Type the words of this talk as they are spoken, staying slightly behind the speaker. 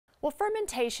Well,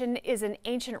 fermentation is an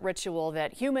ancient ritual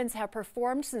that humans have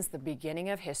performed since the beginning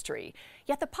of history.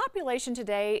 Yet the population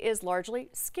today is largely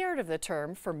scared of the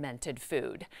term fermented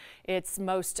food. It's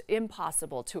most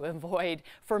impossible to avoid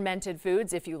fermented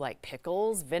foods if you like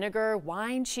pickles, vinegar,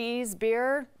 wine, cheese,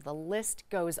 beer. The list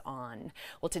goes on.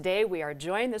 Well, today we are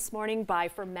joined this morning by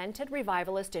fermented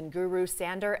revivalist and guru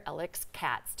Sandor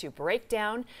Katz to break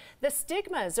down the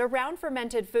stigmas around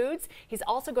fermented foods. He's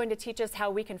also going to teach us how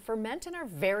we can ferment in our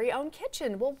very own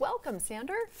kitchen. Well, welcome,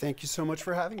 Sandor. Thank you so much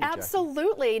for having me,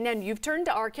 Absolutely. And then you've turned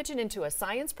our kitchen into a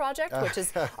science project, which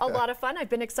is a lot of fun. I've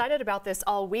been excited about this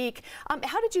all week.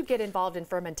 How did you get involved in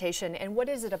fermentation, and what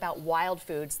is it about wild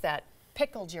foods that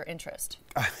pickled your interest?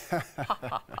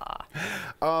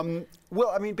 Well,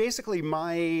 I mean, basically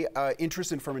my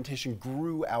interest in fermentation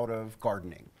grew out of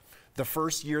gardening. The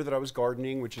first year that I was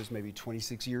gardening, which is maybe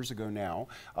 26 years ago now,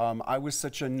 I was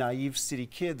such a naive city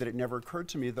kid that it never occurred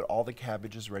to me that all the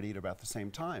cabbage is ready at about the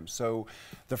same time. So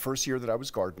the first year that I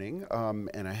was gardening,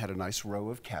 and I had a nice row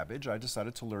of cabbage, I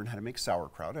decided to learn how to make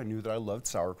sauerkraut. I knew that I loved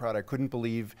sauerkraut. I couldn't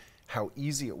believe how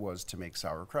easy it was to make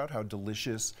sauerkraut, how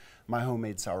delicious my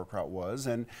homemade sauerkraut was.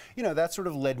 And, you know, that sort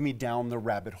of led me down the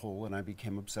rabbit hole, and I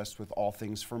became obsessed with all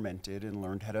things fermented and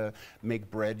learned how to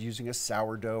make bread using a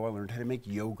sourdough. I learned how to make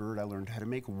yogurt. I learned how to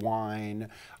make wine.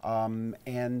 You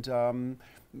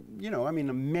know, I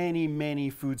mean, many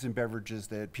foods and beverages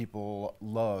that people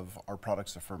love are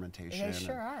products of fermentation. They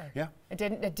sure are. Yeah. I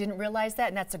didn't realize that,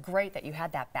 and that's great that you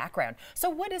had that background. So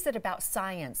what is it about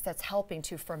science that's helping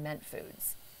to ferment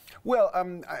foods? Well,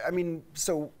 I mean,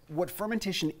 so what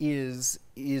fermentation is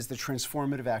the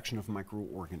transformative action of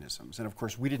microorganisms. And of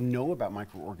course, we didn't know about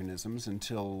microorganisms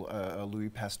until Louis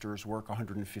Pasteur's work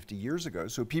 150 years ago.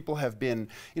 So people have been,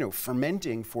 you know,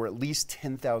 fermenting for at least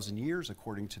 10,000 years,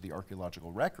 according to the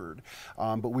archaeological record.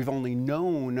 But we've only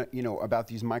known, you know, about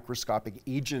these microscopic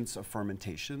agents of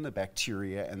fermentation, the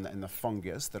bacteria and the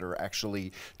fungus that are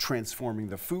actually transforming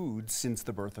the food since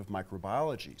the birth of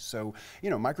microbiology. So, you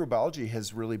know, microbiology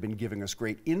has really been giving us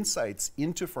great insights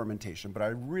into fermentation, but I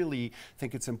really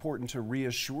think it's important to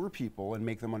reassure people and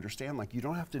make them understand, like, you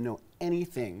don't have to know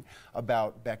anything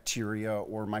about bacteria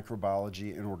or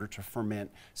microbiology in order to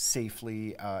ferment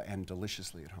safely and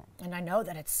deliciously at home. And I know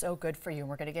that it's so good for you, and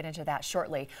we're going to get into that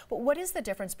shortly. But what is the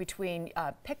difference between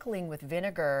pickling with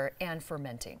vinegar and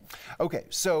fermenting? Okay,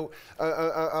 so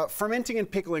fermenting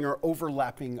and pickling are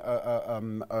overlapping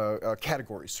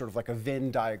categories, sort of like a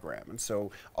Venn diagram. And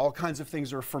so all kinds of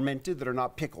things are fermented that are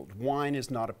not pickled. Wine is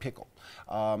not a pickle.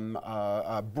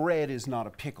 Bread is not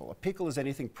a pickle. A pickle is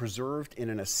anything preserved in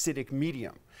an acidic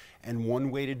medium. And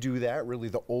one way to do that, really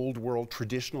the old world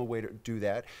traditional way to do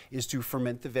that, is to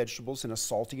ferment the vegetables in a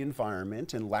salty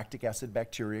environment, and lactic acid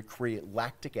bacteria create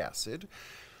lactic acid.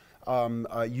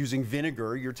 Using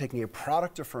vinegar, you're taking a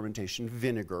product of fermentation,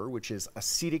 vinegar, which is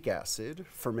acetic acid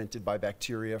fermented by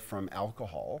bacteria from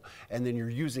alcohol, and then you're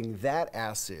using that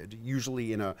acid,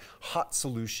 usually in a hot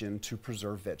solution, to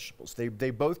preserve vegetables.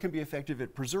 They both can be effective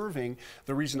at preserving.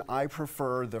 The reason I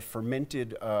prefer the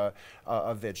fermented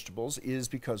vegetables is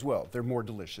because, well, they're more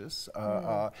delicious,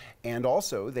 and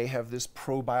also they have this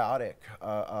probiotic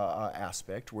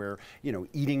aspect where, you know,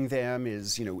 eating them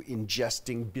is, you know,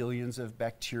 ingesting billions of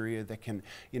bacteria that can,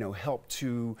 you know, help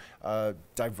to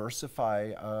diversify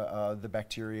the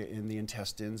bacteria in the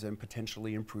intestines and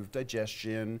potentially improve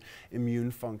digestion,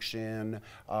 immune function,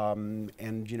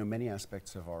 and, you know, many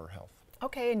aspects of our health.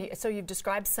 Okay, and so you've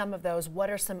described some of those. What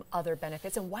are some other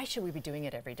benefits, and why should we be doing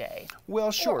it every day?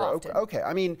 Well, sure. Okay.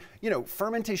 I mean, you know,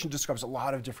 fermentation describes a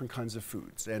lot of different kinds of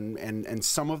foods, and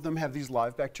some of them have these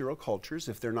live bacterial cultures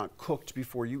if they're not cooked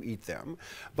before you eat them.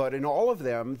 But in all of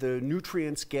them, the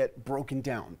nutrients get broken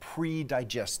down,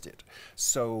 pre-digested.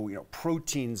 So, you know,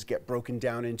 proteins get broken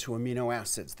down into amino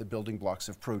acids, the building blocks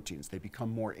of proteins. They become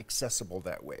more accessible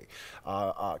that way.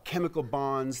 Chemical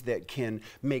bonds that can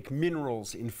make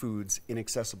minerals in foods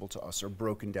inaccessible to us are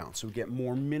broken down, so we get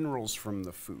more minerals from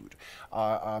the food.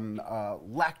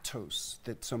 Lactose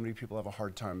that so many people have a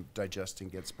hard time digesting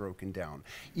gets broken down.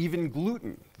 Even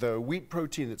gluten, the wheat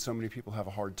protein that so many people have a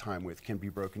hard time with, can be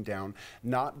broken down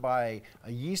not by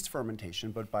a yeast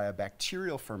fermentation but by a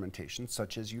bacterial fermentation,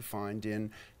 such as you find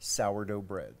in sourdough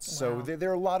breads. Wow. So there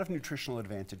are a lot of nutritional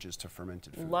advantages to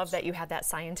fermented foods. Love that you have that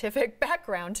scientific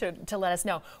background to let us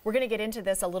know. We're going to get into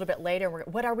this a little bit later.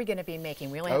 What are we going to be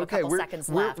making? We only have a couple seconds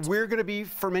left. We're going to be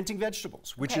fermenting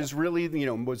vegetables, which is really, you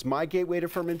know, was my gateway to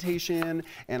fermentation,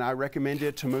 and I recommend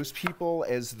it to most people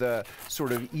as the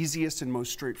sort of easiest and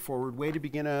most straightforward way to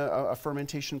begin a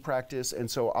fermentation practice. And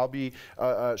so I'll be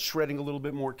shredding a little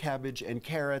bit more cabbage and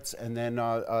carrots, and then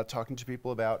talking to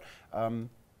people about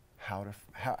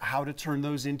how to turn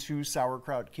those into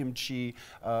sauerkraut, kimchi,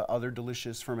 other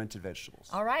delicious fermented vegetables.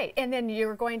 All right, and then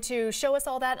you're going to show us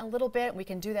all that in a little bit. We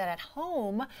can do that at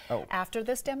home after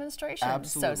this demonstration.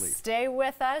 Absolutely. So stay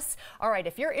with us. All right,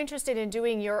 if you're interested in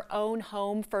doing your own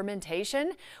home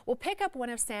fermentation, we'll pick up one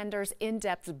of Sandor's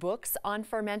in-depth books on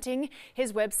fermenting.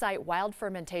 His website,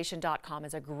 wildfermentation.com,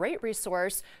 is a great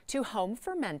resource to home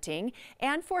fermenting.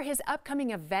 And for his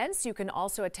upcoming events, you can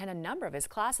also attend a number of his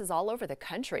classes all over the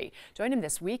country. Join him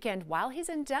this weekend while he's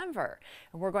in Denver.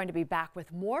 And we're going to be back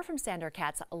with more from Sandor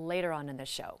Katz later on in the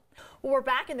show. Well, we're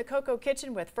back in the Cocoa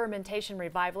Kitchen with fermentation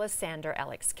revivalist Sandor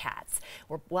Katz.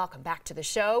 Welcome back to the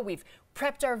show. We've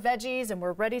prepped our veggies and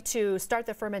we're ready to start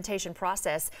the fermentation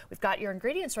process. We've got your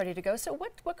ingredients ready to go. So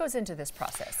what goes into this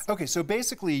process? Okay, so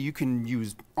basically you can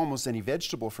use almost any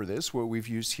vegetable for this. What we've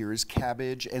used here is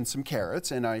cabbage and some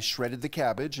carrots, and I shredded the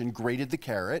cabbage and grated the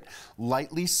carrot,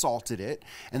 lightly salted it,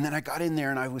 and then I got in there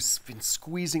and I was been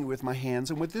squeezing it with my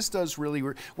hands. And what this does really,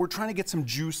 we're trying to get some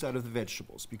juice out of the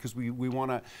vegetables because we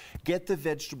want to get the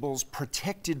vegetables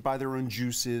protected by their own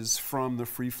juices from the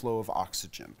free flow of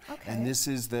oxygen. Okay. And this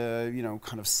is the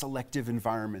kind of selective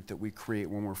environment that we create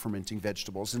when we're fermenting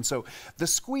vegetables. And so the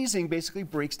squeezing basically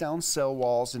breaks down cell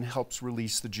walls and helps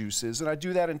release the juices. And I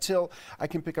do that until I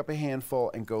can pick up a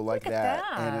handful and go like that.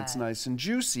 And it's nice and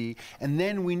juicy. And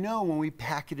then we know when we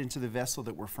pack it into the vessel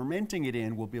that we're fermenting it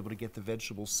in, we'll be able to get the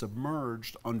vegetables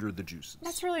submerged under the juices.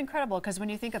 That's really incredible, because when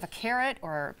you think of a carrot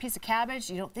or a piece of cabbage,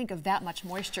 you don't think of that much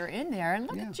moisture in there. And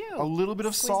look at you. A little bit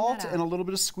of salt and a little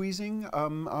bit of squeezing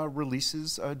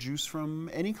releases juice from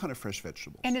any kind of fresh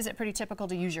vegetables. And is it pretty typical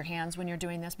to use your hands when you're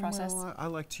doing this process? Well, I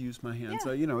like to use my hands.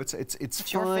 Yeah. It's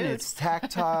fun, it's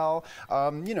tactile.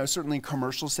 Certainly in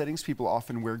commercial settings, people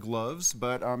often wear gloves,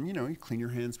 but you clean your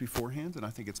hands beforehand, and I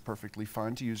think it's perfectly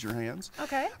fine to use your hands.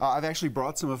 Okay. I've actually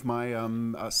brought some of my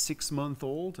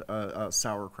 6-month-old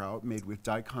sauerkraut made with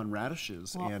daikon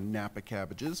radishes and Napa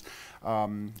cabbages.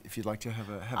 If you'd like to have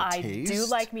a taste. I do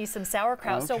like me some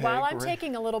sauerkraut. Okay, so while I'm great.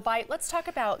 taking a little bite, let's talk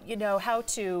about how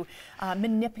to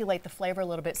manipulate the flavor a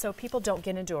little bit so people don't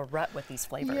get into a rut with these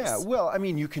flavors. Yeah, well, I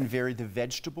mean, you can vary the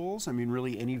vegetables. I mean,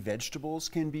 really any vegetables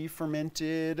can be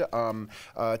fermented.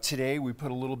 Today we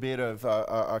put a little bit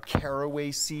of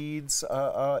caraway seeds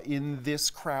in this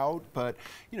kraut, but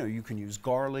you can use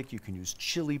garlic, you can use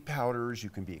chili powders, you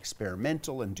can be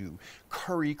experimental and do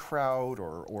curry kraut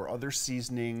or other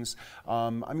seasonings.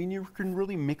 I mean, you can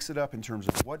really mix it up in terms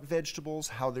of what vegetables,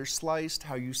 how they're sliced,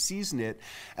 how you season it,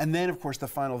 and then of course the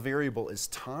final variable is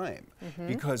time.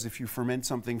 Because if you ferment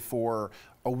something for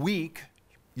a week,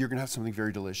 you're going to have something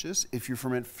very delicious. If you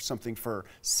ferment something for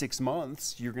 6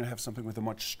 months, you're going to have something with a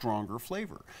much stronger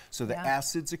flavor. So the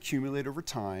acids accumulate over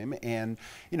time, and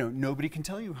nobody can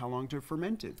tell you how long to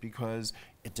ferment it because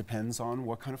it depends on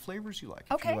what kind of flavors you like.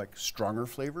 Okay. If you like stronger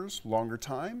flavors, longer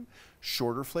time,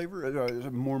 shorter flavor,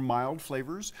 more mild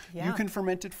flavors, you can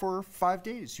ferment it for 5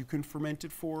 days. You can ferment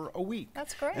it for a week.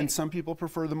 That's great. And some people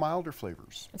prefer the milder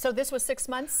flavors. So this was 6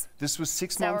 months? This was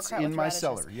 6 months in my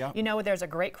cellar. Yeah. There's a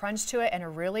great crunch to it and a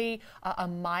really a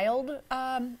mild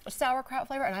sauerkraut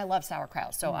flavor, and I love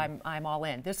sauerkraut, so I'm all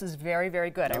in. This is very,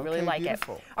 very good. I really like it.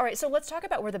 All right, so let's talk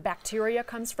about where the bacteria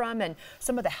comes from and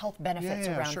some of the health benefits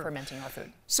around fermenting our food.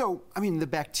 So, I mean, the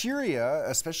bacteria,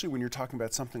 especially when you're talking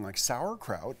about something like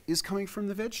sauerkraut, is coming from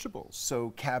the vegetables. So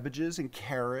cabbages and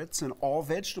carrots and all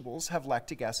vegetables have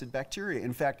lactic acid bacteria.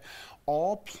 In fact,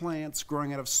 all plants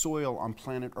growing out of soil on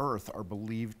planet Earth are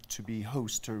believed to be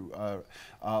host to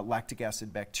lactic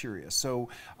acid bacteria. So,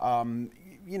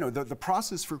 the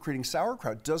process for creating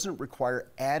sauerkraut doesn't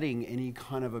require adding any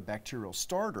kind of a bacterial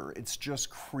starter. It's just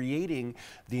creating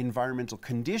the environmental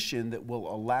condition that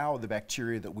will allow the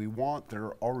bacteria that we want that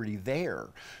are already there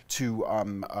to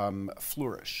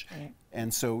flourish. Right.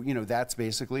 And so, that's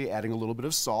basically adding a little bit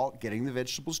of salt, getting the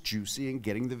vegetables juicy, and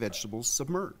getting the vegetables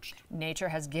submerged. Nature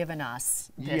has given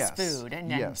us this food,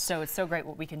 and so it's so great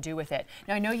what we can do with it.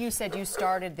 Now, I know you said you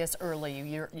started this early.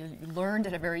 You learned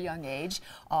at a very young age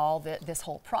this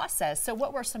whole process. So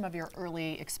what were some of your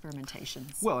early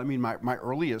experimentations? Well, I mean,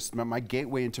 my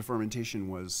gateway into fermentation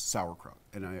was sauerkraut.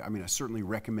 And I certainly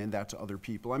recommend that to other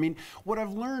people. I mean, what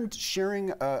I've learned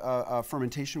sharing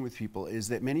fermentation with people is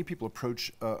that many people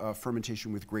approach fermentation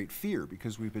fermentation with great fear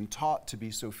because we've been taught to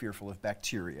be so fearful of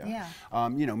bacteria. Yeah.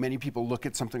 You know, many people look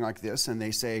at something like this and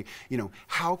they say, you know,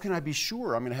 how can I be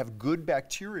sure I'm going to have good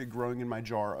bacteria growing in my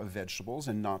jar of vegetables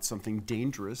and not something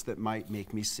dangerous that might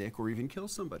make me sick or even kill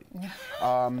somebody?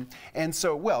 And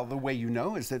so, well, the way you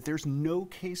know is that there's no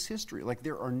case history. Like,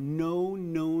 there are no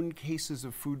known cases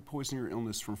of food poisoning or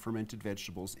illness from fermented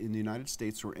vegetables in the United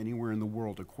States or anywhere in the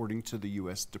world, according to the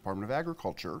U.S. Department of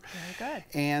Agriculture. Very good.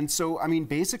 And so, I mean,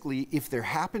 basically, if there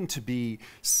happen to be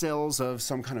cells of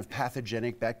some kind of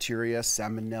pathogenic bacteria,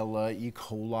 Salmonella, E.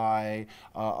 coli,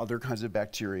 other kinds of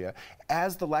bacteria,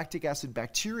 as the lactic acid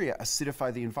bacteria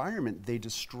acidify the environment, they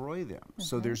destroy them.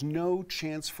 So there's no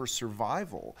chance for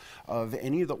survival of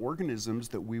any of the organisms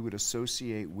that we would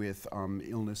associate with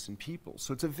illness in people.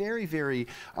 So it's a very, very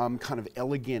kind of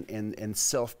elegant and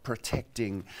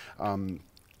self-protecting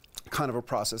kind of a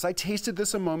process. I tasted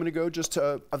this a moment ago just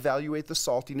to evaluate the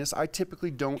saltiness. I typically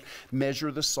don't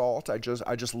measure the salt. I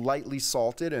just lightly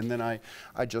salt it, and then I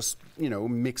just, you know,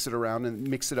 mix it around and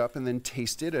mix it up and then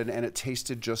taste it, and it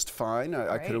tasted just fine.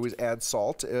 I could always add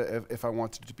salt if I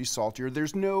wanted it to be saltier.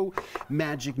 There's no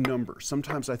magic number.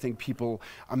 Sometimes I think people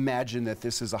imagine that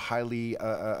this is a highly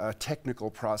technical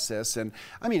process, and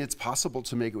I mean, it's possible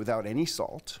to make it without any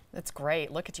salt. That's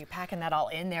great. Look at you packing that all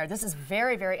in there. This is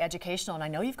very, very educational, and I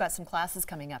know you've got some classes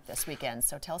coming up this weekend,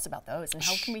 so tell us about those and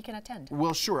how we can attend.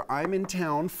 Well, sure. I'm in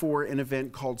town for an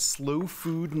event called Slow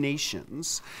Food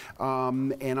Nations,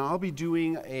 and I'll be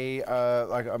doing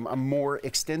a more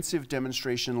extensive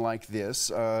demonstration like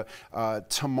this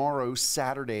tomorrow,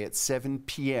 Saturday at 7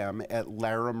 p.m. at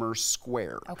Larimer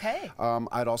Square. Okay.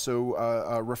 I'd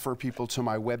also refer people to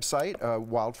my website,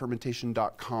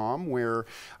 wildfermentation.com, where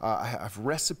I have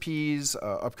recipes,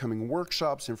 upcoming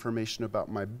workshops, information about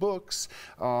my books,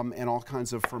 and all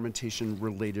kinds of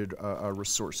fermentation-related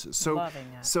resources. So, loving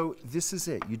it. So this is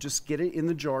it. You just get it in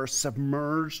the jar,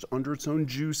 submerged under its own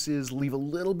juices, leave a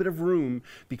little bit of room,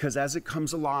 because as it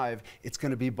comes alive, it's going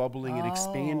to be bubbling and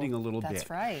expanding a little bit. That's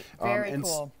right. Very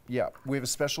cool. Yeah, we have a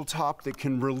special top that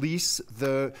can release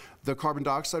the carbon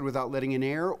dioxide without letting in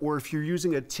air, or if you're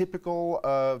using a typical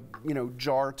you know,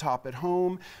 jar top at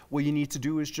home, what you need to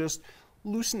do is just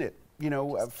loosen it. You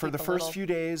know, for the first few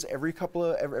days, every couple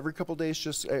of days,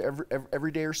 just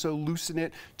every day or so, loosen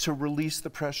it to release the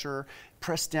pressure.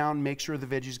 Press down, make sure the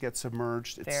veggies get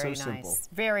submerged. It's so simple.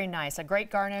 Very nice. A great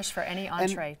garnish for any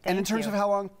entree. And in terms of how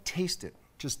long, taste it.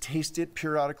 Just taste it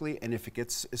periodically, and if it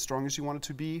gets as strong as you want it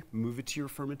to be, move it to your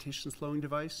fermentation slowing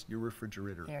device, your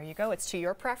refrigerator. There you go. It's to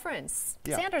your preference.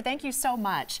 Yeah. Sandor, thank you so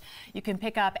much. You can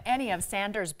pick up any of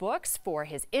Sandor's books for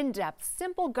his in-depth,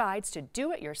 simple guides to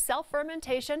do-it-yourself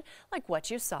fermentation, like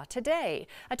what you saw today.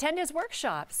 Attend his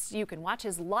workshops. You can watch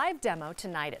his live demo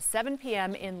tonight at 7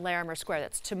 p.m. in Larimer Square.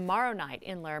 That's tomorrow night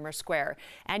in Larimer Square.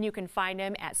 And you can find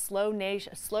him at Slow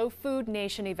Food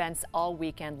Nation events all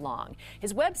weekend long.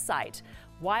 His website,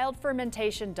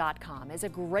 wildfermentation.com, is a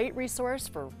great resource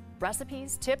for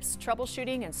recipes, tips,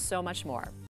 troubleshooting, and so much more.